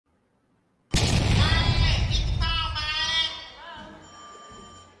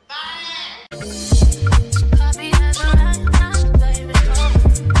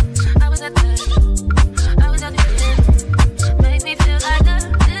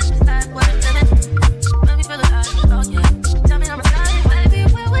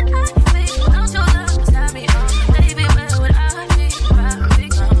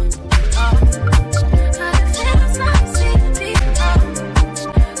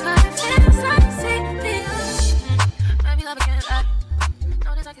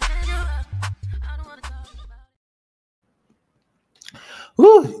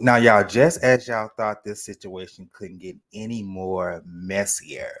Whew. Now, y'all, just as y'all thought this situation couldn't get any more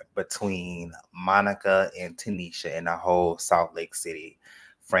messier between Monica and Tenesha and the whole Salt Lake City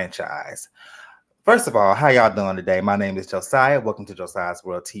franchise. First of all, how y'all doing today? My name is Josiah. Welcome to Josiah's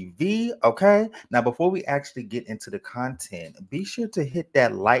World TV. Okay. Now, before we actually get into the content, be sure to hit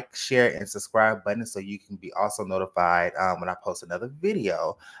that like, share, and subscribe button so you can be also notified when I post another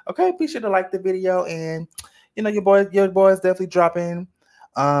video. Okay. Be sure to like the video, and you know your boy is definitely dropping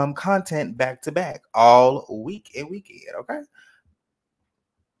content back to back all week and weekend. Okay.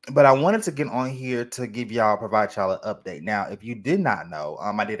 But I wanted to get on here to provide y'all an update. Now, if you did not know,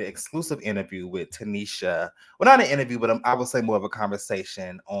 I did an exclusive interview with Tenesha. Well, not an interview, but I would say more of a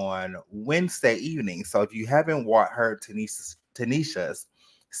conversation on Wednesday evening. So if you haven't heard Tenesha's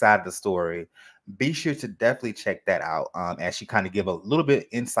side of the story, be sure to definitely check that out as she kind of give a little bit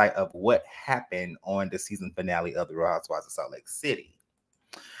insight of what happened on the season finale of The Real Housewives of Salt Lake City.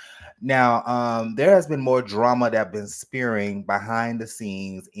 Now, there has been more drama that been spearing behind the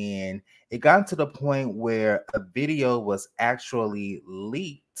scenes, and it got to the point where a video was actually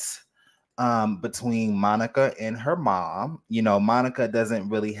leaked between Monica and her mom. You know, Monica doesn't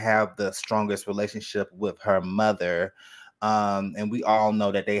really have the strongest relationship with her mother, and we all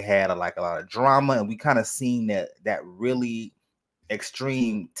know that they had a lot of drama, and we kind of seen that really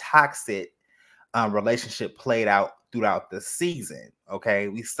extreme toxic relationship played out throughout the season. Okay,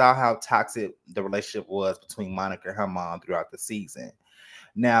 we saw how toxic the relationship was between Monica and her mom throughout the season.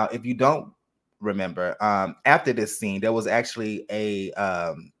 Now, if you don't remember, after this scene, there was actually a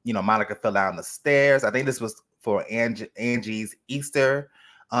Monica fell down the stairs. I think this was for Angie's Easter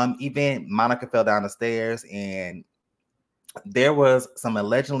event. Monica fell down the stairs, and there was some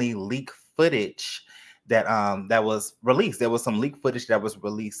allegedly leaked footage that was released. There was some leaked footage that was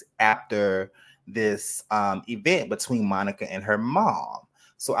released after this event between Monica and her mom.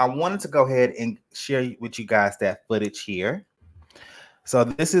 So I wanted to go ahead and share with you guys that footage here. So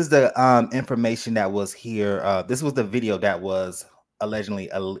this is the information that was here. This was the video that was allegedly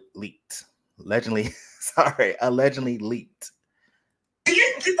leaked. Allegedly leaked. The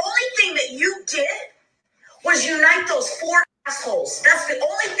only thing that you did was unite those four assholes. That's the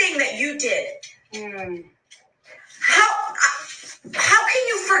only thing that you did. How can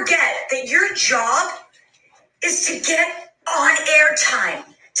you forget that your job is to get on air time,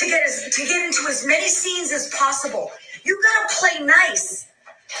 to get into as many scenes as possible? You gotta play nice.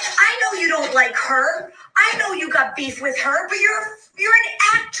 I know you don't like her. I know you got beef with her, but you're an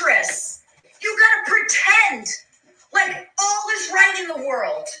actress. You gotta pretend like all is right in the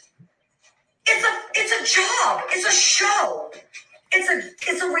world. It's a job. It's a show.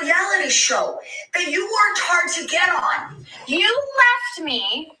 It's a reality show that you worked hard to get on. You left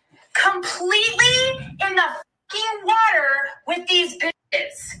me completely in the fucking water with these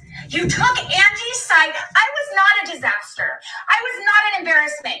bitches. You took Angie's side. I was not a disaster. I was not an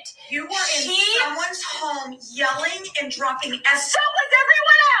embarrassment. You were in someone's home yelling and dropping S. So was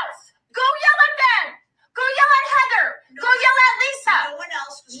everyone else. Go yell at them. Go yell at Heather. Go yell at Lisa. No one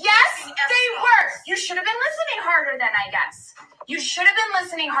else was. Yes, they were. You should have been listening harder then, I guess. You should have been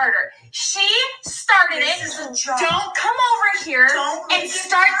listening harder. She started it. This is a job. Don't come over here and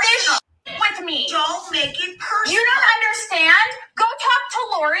start this shit with me. Don't make it personal. You don't understand? Go talk to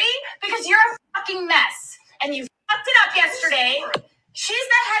Lori because you're a fucking mess. And you fucked it up yesterday. She's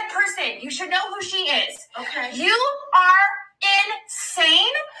the head person. You should know who she is. Okay. You are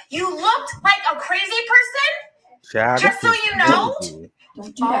insane. You looked like a crazy person. Just so you know.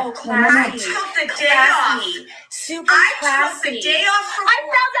 Don't do that. I took the day off. Super I classy. took the day off from I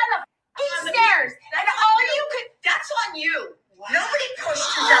fell down the fucking stairs. And all you could. That's on you. Wow. Nobody pushed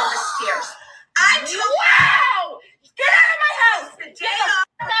you down the stairs. Wow! Get out of my house! The Get day the off.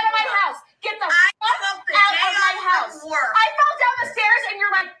 fuck out of my house! Get the fuck out of my house! I fell down the stairs and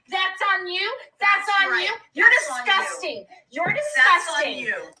you're like, that's on you? That's on right. you? You're That's disgusting. You're That's on disgusting.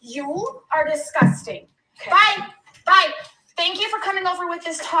 you. You are disgusting. Okay. Bye. Bye. Thank you for coming over with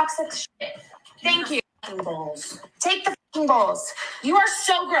this toxic shit. Thank you. Balls. Take the fucking balls. You are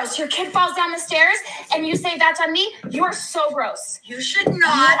so gross. Your kid falls down the stairs and you say that's on me? You are so gross. You should You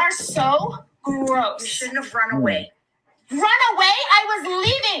not. are so gross. You shouldn't have run away. Run away? I was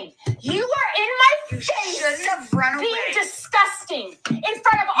leaving. You were in my You face. shouldn't have run away. Being disgusting in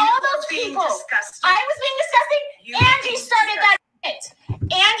front of all those people. Disgusting. I was being disgusting. Angie started that shit.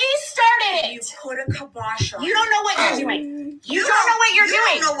 Angie started it. You put a kibosh on. You don't know what you're doing. You don't know what you're doing.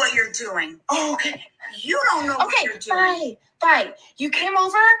 You don't know what you're doing. Oh, okay. You don't know what you're doing. Bye. You came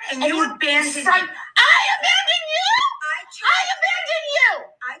over And you abandoned me. I abandoned you? I abandoned you.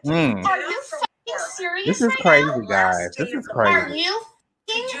 Are you fucking serious? This is right crazy, now? guys. This is Are crazy. you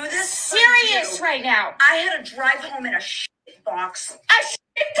do this serious right now. I had to drive home in a shit box. A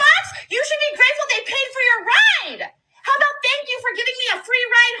shit box? You should be grateful they paid for your ride. How about thank you for giving me a free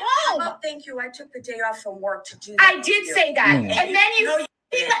ride home? How about thank you? I took the day off from work to do that. I did say that. And then you... No, you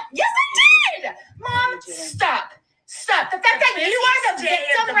didn't. Yes, I did. Mom, stop. Stop. The fact that you are the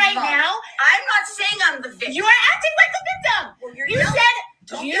victim right now. I'm not saying I'm the victim. You are acting like the victim. Well,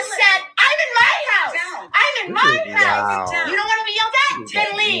 you said, I'm in my house. I'm in my house. Wow. You don't want to be yelled at?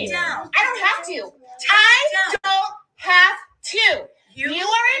 Then leave. Down. I don't have to. I don't have to. You are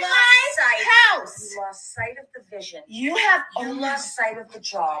in my house. You lost sight of the vision. You have lost sight of the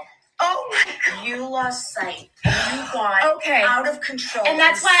job. Oh my God. You lost sight. You got out of control. And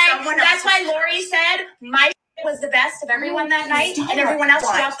that's why Lori said my was the best of everyone that night, and everyone else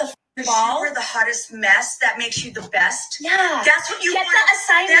dropped the ball. You were the hottest mess. That makes you the best. Yeah, that's what you get want. The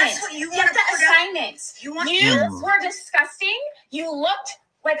assignment. That's what you get want. The assignment. You want. You were disgusting. You looked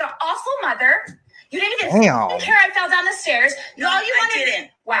like an awful mother. You didn't even care I fell down the stairs. No, all you wanted. I didn't.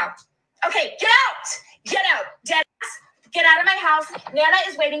 Wow. Okay, get out. Get out. Dead ass. Get out of my house. Nana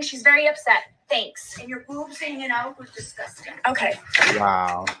is waiting. She's very upset. Thanks. And your boobs hanging out was disgusting. Okay.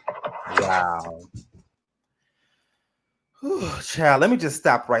 Wow. Wow. Whew, child, let me just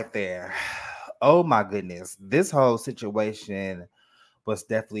stop right there. Oh my goodness. This whole situation was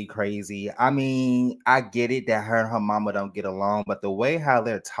definitely crazy. I mean, I get it that her and her mama don't get along, but the way how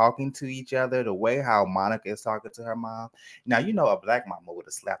they're talking to each other, the way how Monica is talking to her mom. Now, you know, a black mama would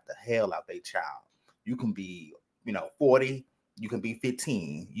have slapped the hell out their child. You can be, 40, you can be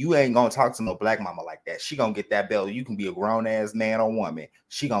 15. You ain't gonna talk to no black mama like that. She gonna get that belt. You can be a grown ass man or woman.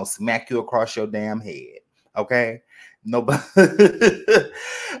 She gonna smack you across your damn head. Okay? Nobody.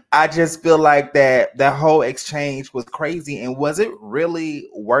 I just feel like that whole exchange was crazy. And was it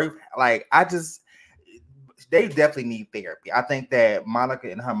really worth, they definitely need therapy. I think that Monica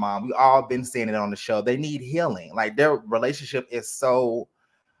and her mom, we all been saying it on the show, they need healing. Like, their relationship is so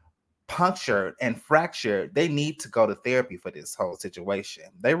punctured and fractured. They need to go to therapy for this whole situation.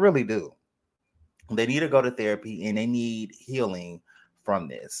 They really do. They need to go to therapy and they need healing from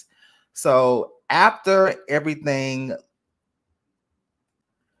this. So after everything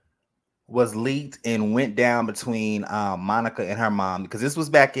was leaked and went down between Monica and her mom, because this was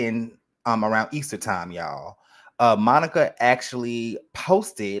back in around Easter time, y'all. Monica actually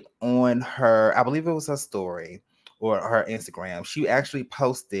posted on her, I believe it was her story or her Instagram. She actually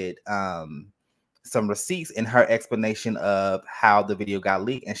posted some receipts in her explanation of how the video got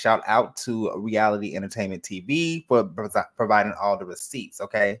leaked, and shout out to Reality Entertainment TV for providing all the receipts.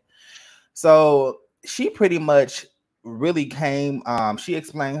 Okay. So she pretty much really came, she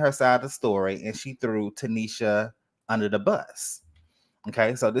explained her side of the story, and she threw Tenesha under the bus.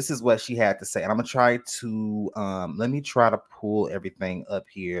 Okay, so this is what she had to say. And I'm gonna try to let me try to pull everything up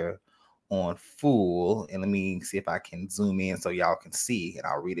here on full, and let me see if I can zoom in so y'all can see, and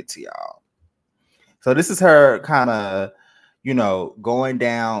I'll read it to y'all. So this is her kind of, going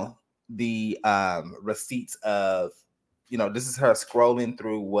down the receipts of, this is her scrolling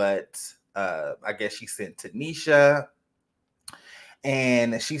through what I guess she sent to Tenesha.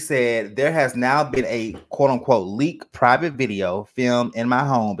 And she said, there has now been a quote unquote leaked private video filmed in my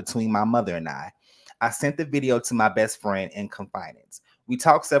home between my mother and I. I sent the video to my best friend in confidence. We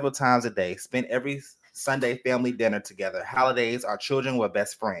talk several times a day, spend every Sunday family dinner together. Holidays, our children were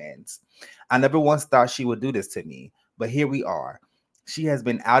best friends. I never once thought she would do this to me, but here we are. She has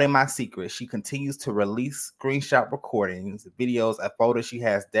been outing my secrets. She continues to release screenshot recordings, videos, a folder she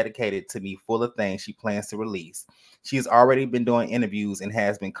has dedicated to me full of things she plans to release. She has already been doing interviews and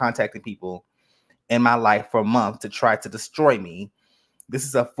has been contacting people in my life for months to try to destroy me. This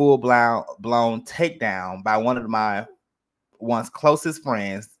is a full-blown takedown by one of my once closest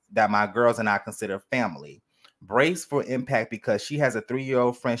friends that my girls and I consider family. Brace for impact, because she has a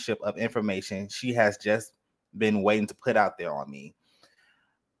 3-year-old friendship of information she has just been waiting to put out there on me.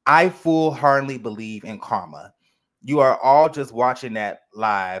 I full-heartedly believe in karma. You are all just watching that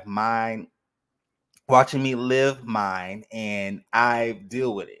live, watching me live mine, and I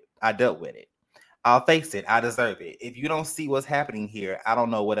dealt with it. I'll face it. I deserve it. If you don't see what's happening here, I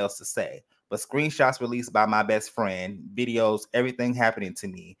don't know what else to say. But screenshots released by my best friend, videos, everything happening to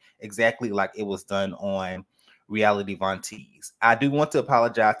me, exactly like it was done on Reality Von Tease. I do want to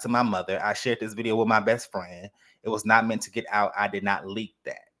apologize to my mother. I shared this video with my best friend. It was not meant to get out. I did not leak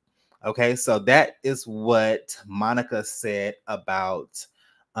that. Okay, so that is what Monica said about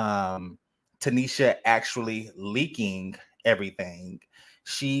Tenesha actually leaking everything.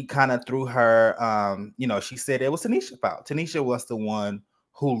 She kind of threw her, she said it was Tenesha's fault. Tenesha was the one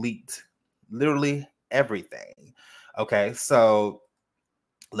who leaked literally everything. Okay, so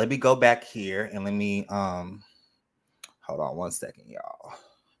let me go back here and let me hold on one second, y'all.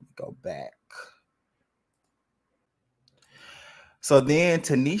 Go back. So then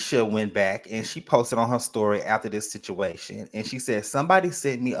Tenesha went back and she posted on her story after this situation. And she said, somebody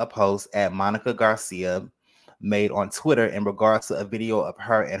sent me a post at Monica Garcia made on Twitter in regards to a video of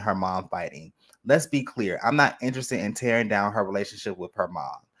her and her mom fighting. Let's be clear. I'm not interested in tearing down her relationship with her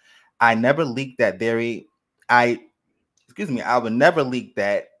mom. I never leaked that I would never leak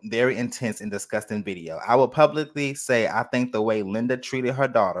that very intense and disgusting video. I will publicly say I think the way Linda treated her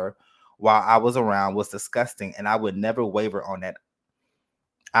daughter while I was around was disgusting, and I would never waver on that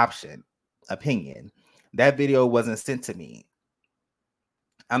opinion. That video wasn't sent to me.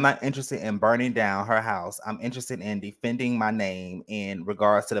 I'm not interested in burning down her house. I'm interested in defending my name in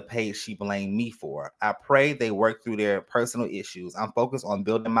regards to the page she blamed me for. I pray they work through their personal issues. I'm focused on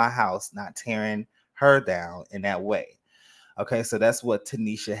building my house, not tearing her down in that way. Okay, so that's what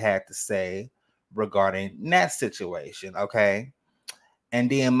Tenesha had to say regarding that situation. Okay. And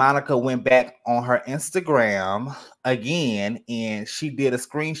then Monica went back on her Instagram again and she did a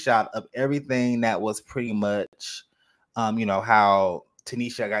screenshot of everything that was pretty much, how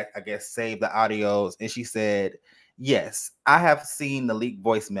Tenesha, I guess, saved the audios. And she said, yes, I have seen the leaked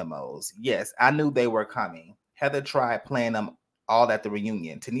voice memos. Yes, I knew they were coming. Heather tried playing them all at the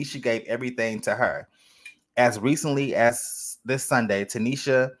reunion. Tenesha gave everything to her. As recently as this Sunday,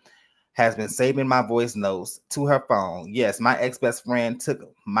 Tenesha has been saving my voice notes to her phone. Yes, my ex-best friend took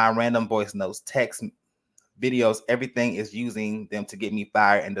my random voice notes, text, videos, everything is using them to get me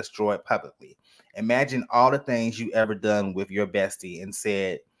fired and destroyed publicly. Imagine all the things you ever done with your bestie and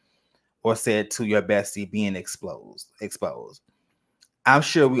said to your bestie being exposed. I'm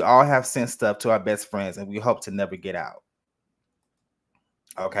sure we all have sent stuff to our best friends and we hope to never get out.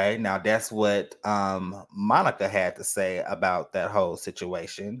 Okay, now that's what Monica had to say about that whole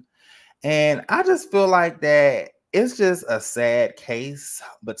situation. And I just feel like that it's just a sad case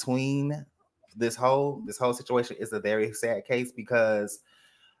between this whole situation is a very sad case because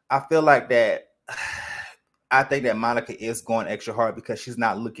I feel like that I think that Monica is going extra hard because she's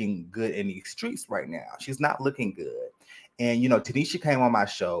not looking good in these streets right now. She's not looking good. And Tenesha came on my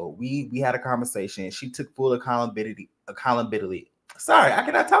show. We had a conversation. She took full accountability. Sorry, I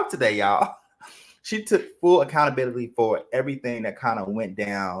cannot talk today, y'all. She took full accountability for everything that kind of went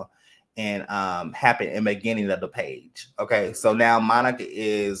down and happened in the beginning of the page. Okay, so now Monica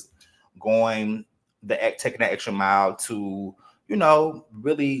is taking that extra mile to,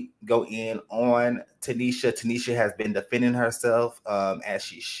 really go in on Tenesha. Tenesha has been defending herself as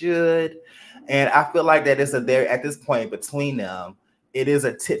she should. And I feel like that at this point between them, it is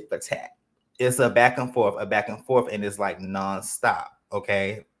a tit for tat. It's a back and forth, and it's like nonstop.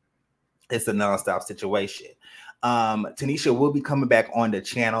 Okay. It's a nonstop situation. Tenesha will be coming back on the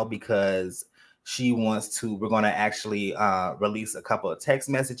channel because we're going to actually release a couple of text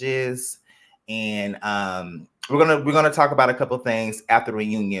messages, and we're going to talk about a couple of things after the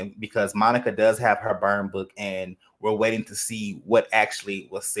reunion because Monica does have her burn book and we're waiting to see what actually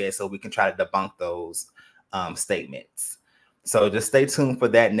was said so we can try to debunk those statements. So just stay tuned for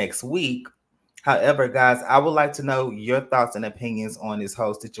that next week. However, guys, I would like to know your thoughts and opinions on this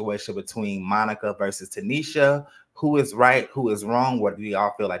whole situation between Monica versus Tenesha. Who is right? Who is wrong? What do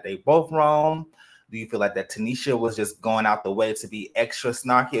y'all feel like they both wrong? Do you feel like that Tenesha was just going out the way to be extra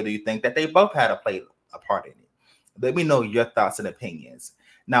snarky? Or do you think that they both had to play a part in it? Let me know your thoughts and opinions.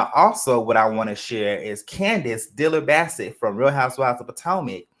 Now, also what I want to share is Candace Diller Bassett from Real Housewives of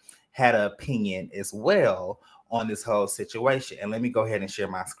Potomac had an opinion as well on this whole situation. And let me go ahead and share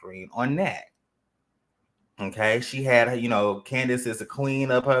my screen on that. Okay, she had, Candace is the queen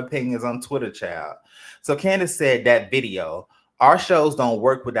of her opinions on Twitter, child. So Candace said that video, our shows don't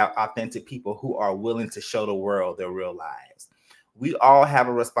work without authentic people who are willing to show the world their real lives. We all have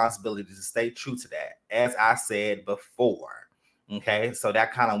a responsibility to stay true to that, as I said before. Okay, so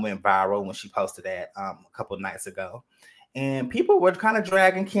that kind of went viral when she posted that a couple of nights ago. And people were kind of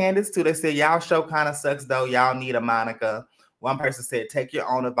dragging Candace too. They said, y'all show kind of sucks though. Y'all need a Monica. One person said, take your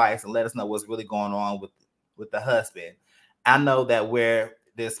own advice and let us know what's really going on with the husband. I know that where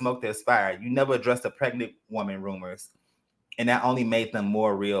there's smoke, there's fire. You never addressed the pregnant woman rumors, and that only made them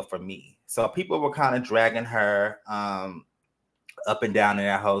more real for me. So people were kind of dragging her up and down in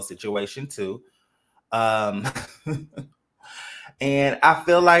that whole situation too. And I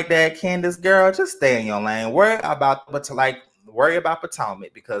feel like that, Candace, girl, just stay in your lane. Worry about Potomac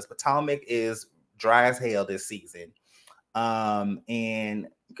because Potomac is dry as hell this season. And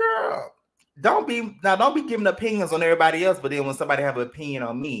girl, don't be giving opinions on everybody else, but then when somebody have an opinion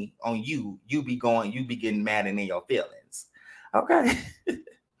on me, on you, you be getting mad and in your feelings. Okay.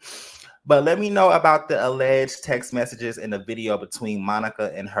 But let me know about the alleged text messages in the video between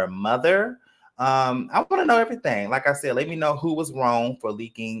Monica and her mother. I want to know everything. Like I said, let me know who was wrong for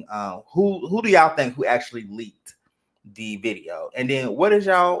leaking. Who do y'all think who actually leaked the video? And then what is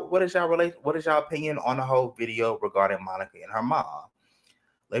y'all opinion on the whole video regarding Monica and her mom?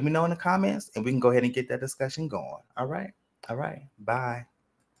 Let me know in the comments, and we can go ahead and get that discussion going. All right. Bye.